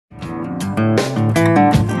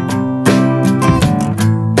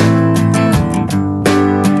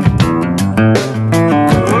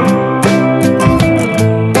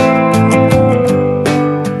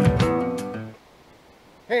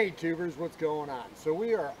Hey tubers, what's going on? So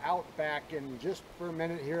we are out back, and just for a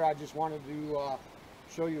minute here I just wanted to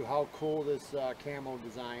show you how cool this camo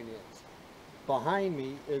design is. Behind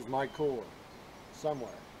me is my cooler somewhere.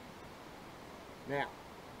 Now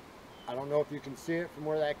I don't know if you can see it from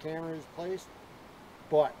where that camera is placed,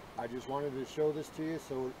 but I just wanted to show this to you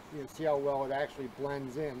so you see how well it actually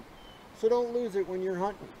blends in, so don't lose it when you're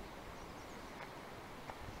hunting.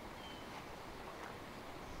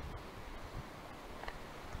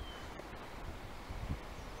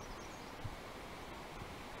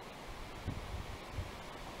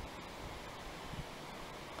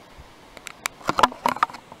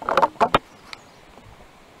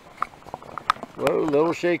 Whoa, a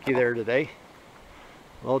little shaky there today.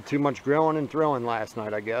 A little too much grilling and throwing last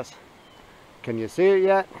night, I guess. Can you see it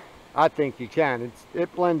yet? I think you can.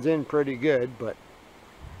 It blends in pretty good, but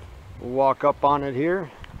we'll walk up on it here.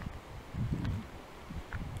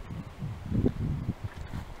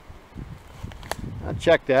 Now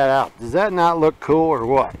check that out. Does that not look cool or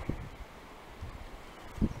what?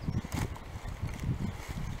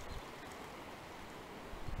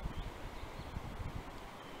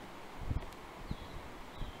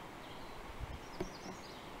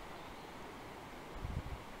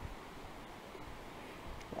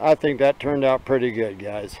 I think that turned out pretty good,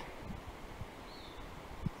 guys.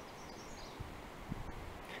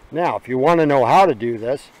 Now, if you want to know how to do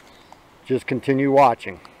this, just continue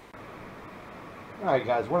watching. Alright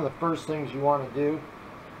guys, one of the first things you want to do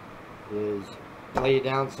is lay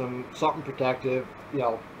down something protective,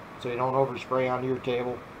 so you don't overspray onto your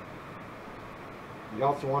table. You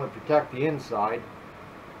also want to protect the inside.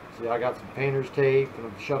 See, I got some painter's tape and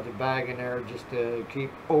I've shoved a bag in there just to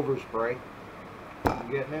keep overspray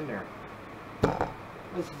from getting in there.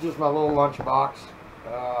 This is just my little lunch box.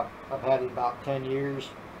 I've had it about 10 years,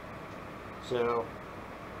 so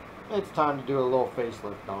it's time to do a little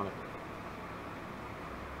facelift on it.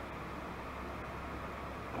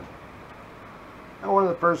 Now, one of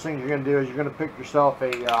the first things you're going to do is you're going to pick yourself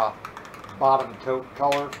a bottom coat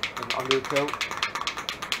color, an undercoat.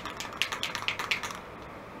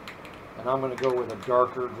 And I'm going to go with a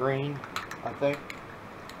darker green, I think.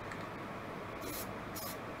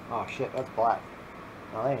 Oh shit, that's black.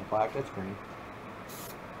 No, that ain't black, that's green.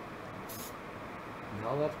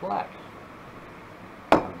 No, that's black.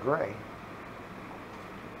 Or gray.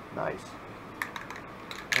 Nice.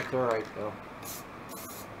 That's alright though.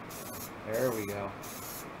 There we go.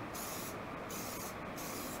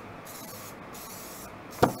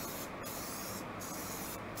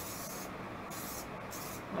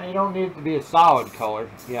 Now you don't need it to be a solid color,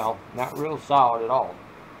 not real solid at all,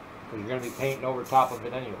 because you're going to be painting over top of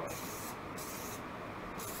it anyway.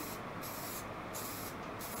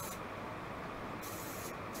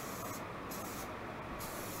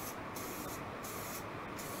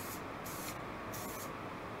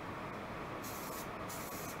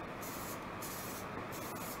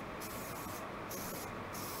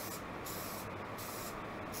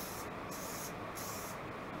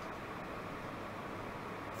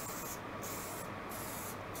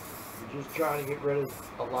 Just trying to get rid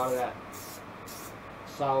of a lot of that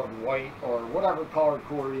solid white or whatever colored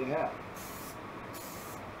core you have.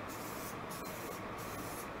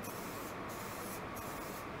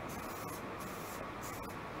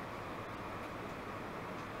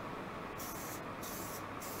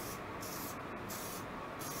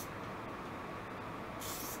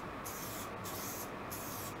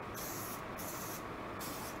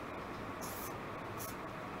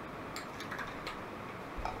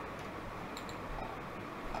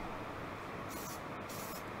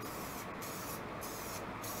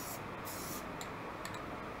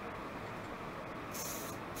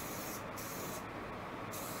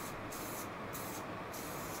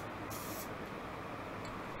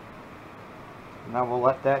 Now we'll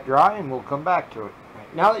let that dry and we'll come back to it.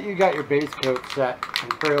 Right, now that you got your base coat set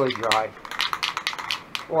and fairly dry,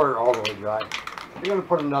 or all the way dry, you're going to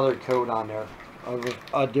put another coat on there of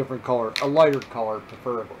a different color, a lighter color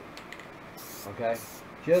preferably. Okay?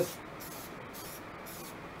 You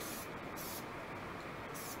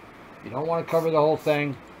don't want to cover the whole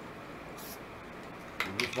thing.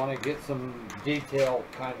 You just want to get some detail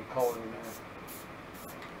kind of color in there.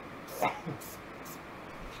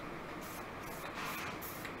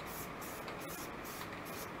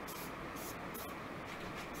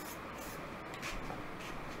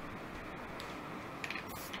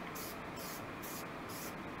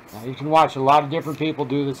 Now, you can watch a lot of different people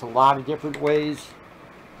do this a lot of different ways,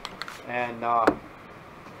 and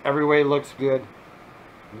every way looks good,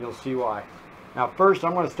 and you'll see why. Now first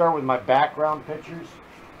I'm going to start with my background pictures.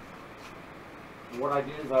 What I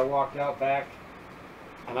did is I walked out back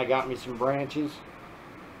and I got me some branches,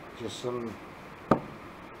 just some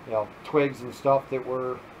twigs and stuff that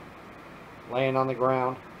were laying on the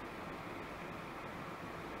ground.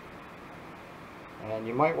 And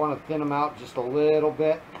you might want to thin them out just a little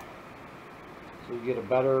bit so you get a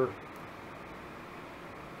better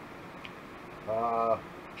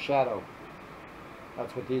shadow.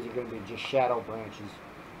 That's what these are going to be, just shadow branches.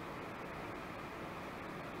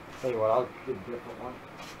 Tell you what, I'll get a different one,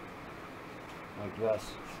 like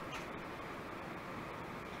this.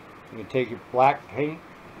 You can take your black paint,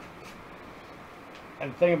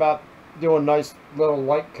 and the thing about doing nice little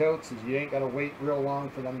light coats is you ain't got to wait real long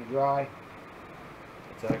for them to dry.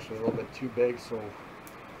 It's actually a little bit too big, so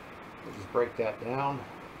we'll just break that down.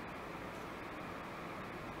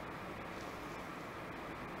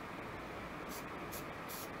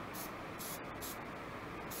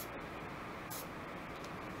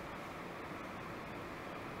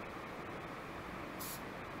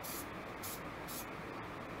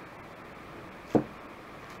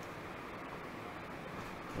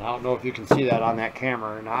 I don't know if you can see that on that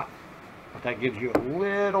camera or not, but that gives you a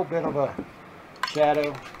little bit of a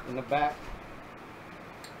shadow in the back.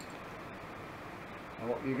 And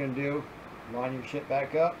what you're going to do, line your shit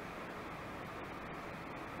back up,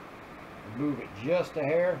 move it just a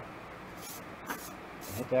hair, and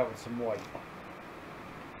hit that with some white.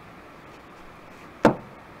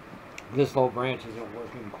 This little branch isn't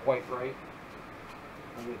working quite right.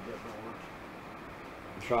 I'll get a different one.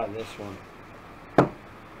 I'll try this one.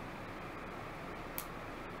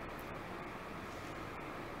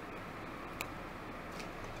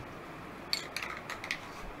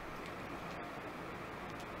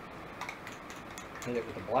 Hit it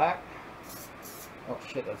with the black. Oh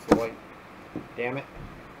shit, that's the white. Damn it.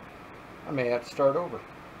 I may have to start over.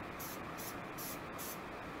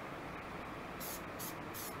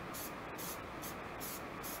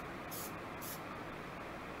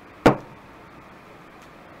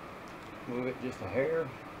 Move it just a hair.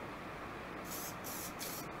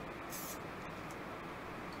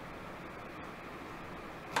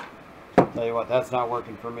 Tell you what, that's not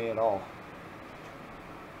working for me at all.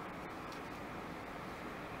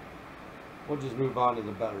 We'll just move on to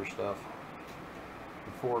the better stuff.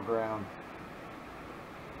 The foreground.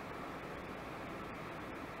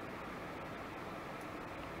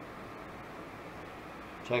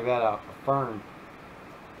 Check that out, a fern.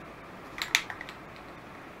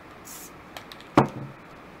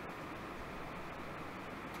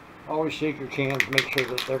 Always shake your cans, make sure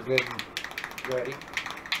that they're good and ready.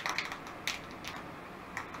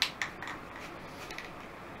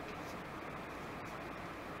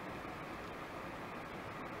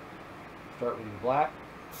 Start with your black.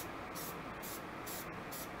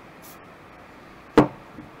 You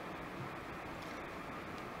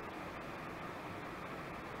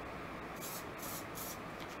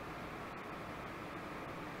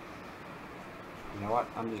know what?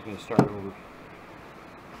 I'm just going to start over.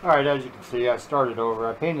 Alright, as you can see, I started over.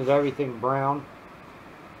 I painted everything brown.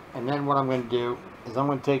 And then what I'm going to do is I'm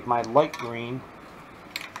going to take my light green.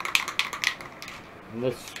 And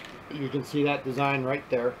this, you can see that design right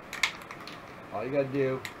there. All you got to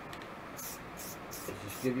do is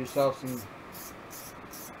just give yourself some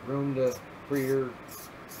room for your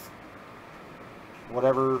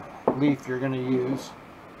whatever leaf you're going to use.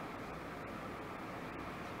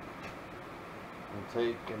 We'll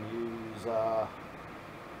take and use, I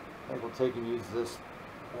think we'll take and use this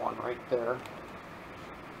one right there.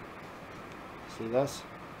 See this?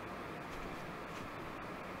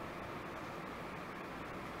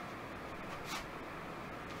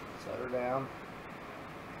 Set her down.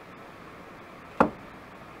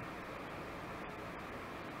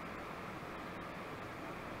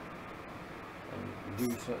 Do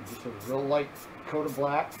just a real light coat of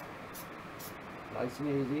black, nice and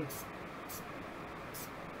easy.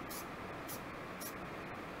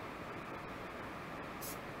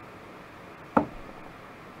 And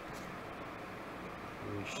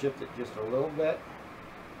we shift it just a little bit,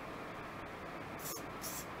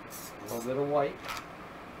 a little bit of white.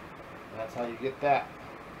 That's how you get that.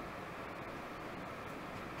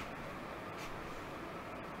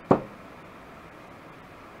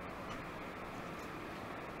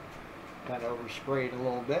 Kind of oversprayed a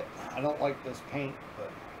little bit. I don't like this paint,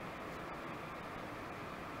 but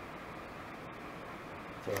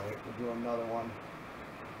it's alright. We'll do another one.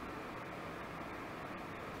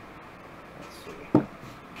 Let's see.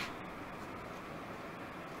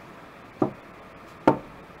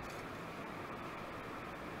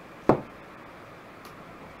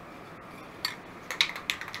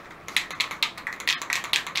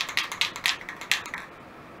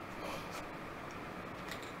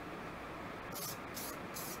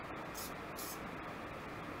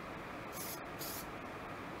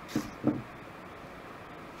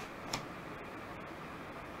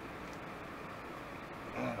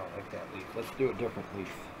 Let's do a different leaf.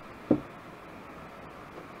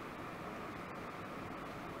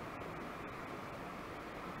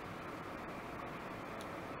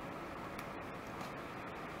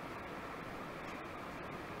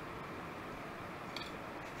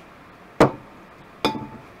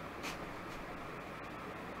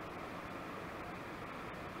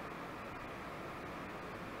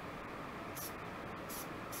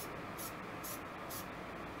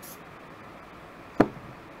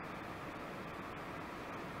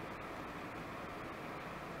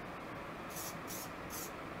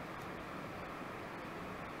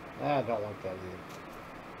 I don't like that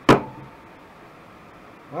either.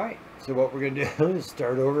 Alright, so what we're going to do is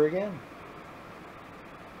start over again.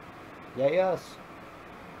 Yay us.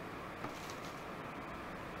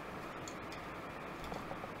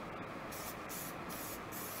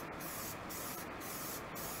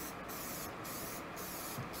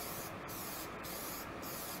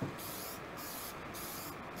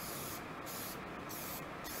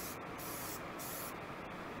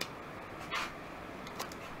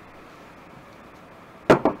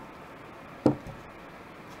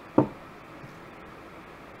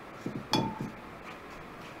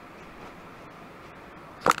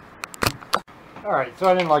 Alright, so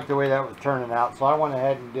I didn't like the way that was turning out, so I went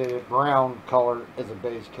ahead and did a brown color as a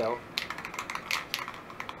base coat.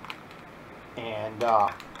 And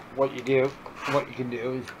what you can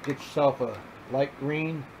do is get yourself a light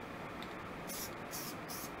green.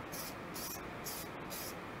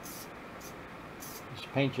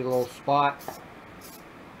 Just paint you a little spot.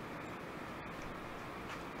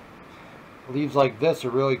 Leaves like this are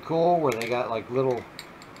really cool, where they got like little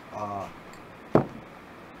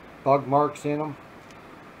bug marks in them.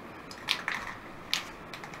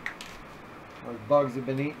 Where bugs have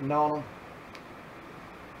been eating on them.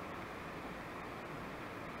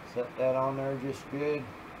 Set that on there just good.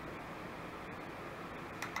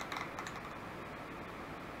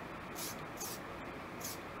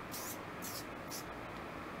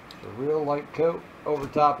 A real light coat over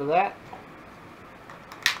top of that.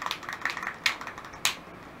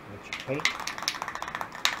 Get your paint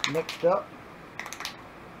mixed up.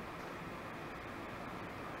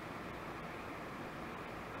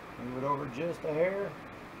 Move it over just a hair.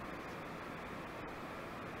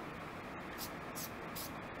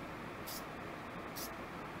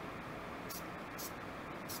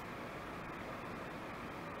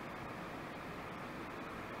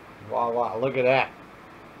 Voila, look at that.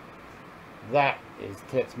 That is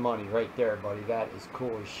tits money right there, buddy. That is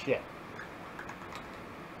cool as shit.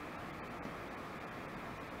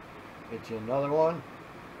 Get you another one.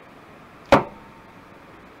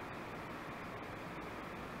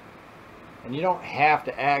 And you don't have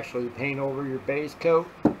to actually paint over your base coat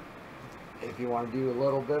if you want to do a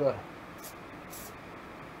little bit of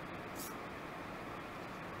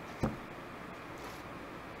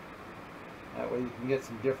that way you can get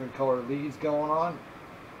some different colored leaves going on.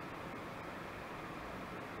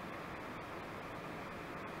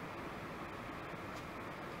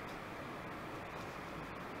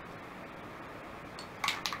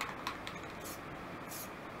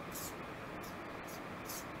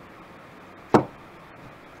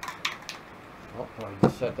 Oh, I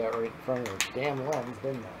just set that right in front of the damn lens,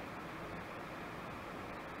 didn't I?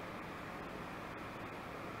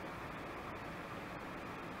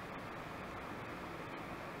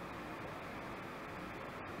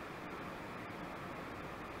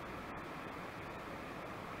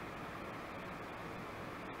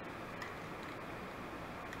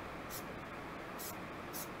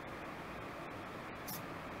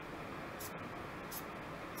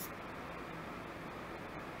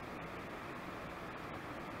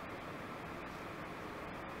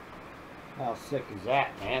 How sick is that,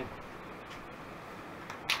 man?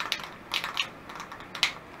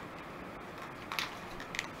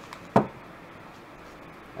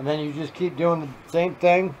 And then you just keep doing the same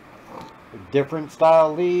thing with different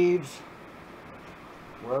style leaves,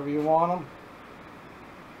 wherever you want them.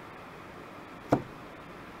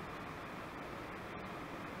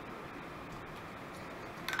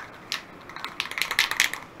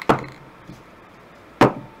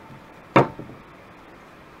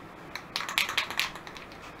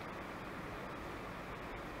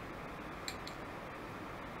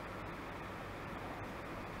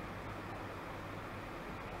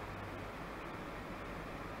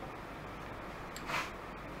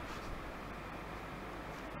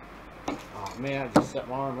 Oh man, I just set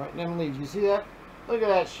my arm right in them leaves. You see that? Look at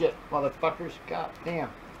that shit, motherfuckers. God damn.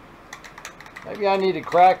 Maybe I need to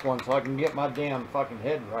crack one so I can get my damn fucking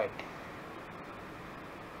head right.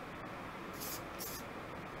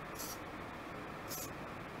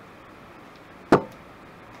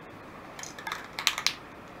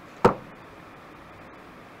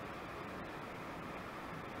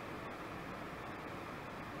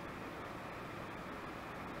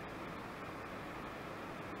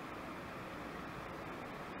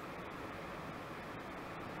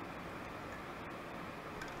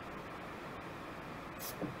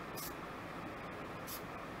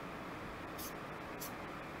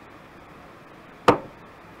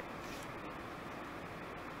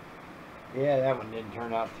 Yeah, that one didn't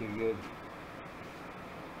turn out too good.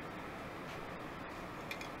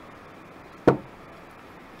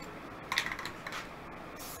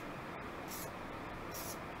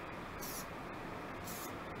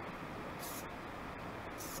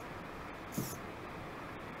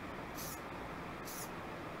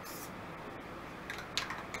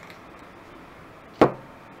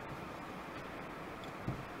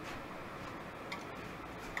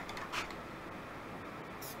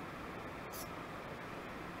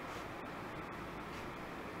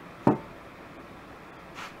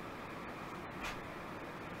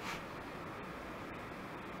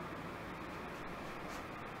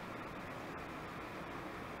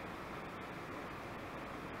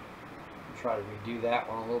 Try to redo that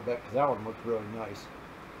one a little bit because that one looked really nice.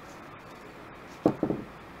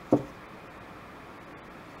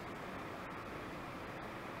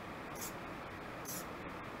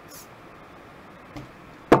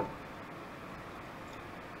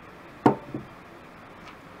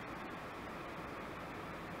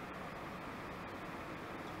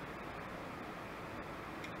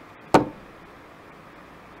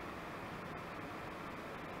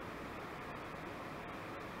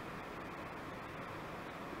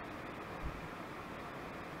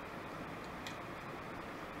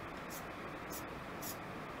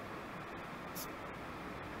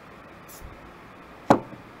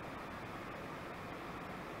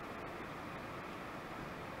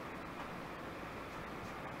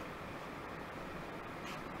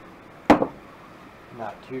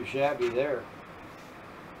 Not too shabby there. Of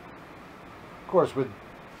course, with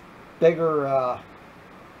bigger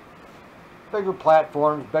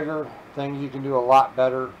platforms, bigger things, you can do a lot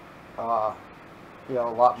better. You know,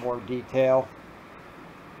 a lot more detail.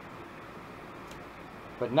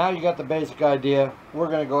 But now you got the basic idea. We're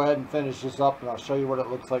going to go ahead and finish this up, and I'll show you what it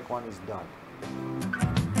looks like when it's done.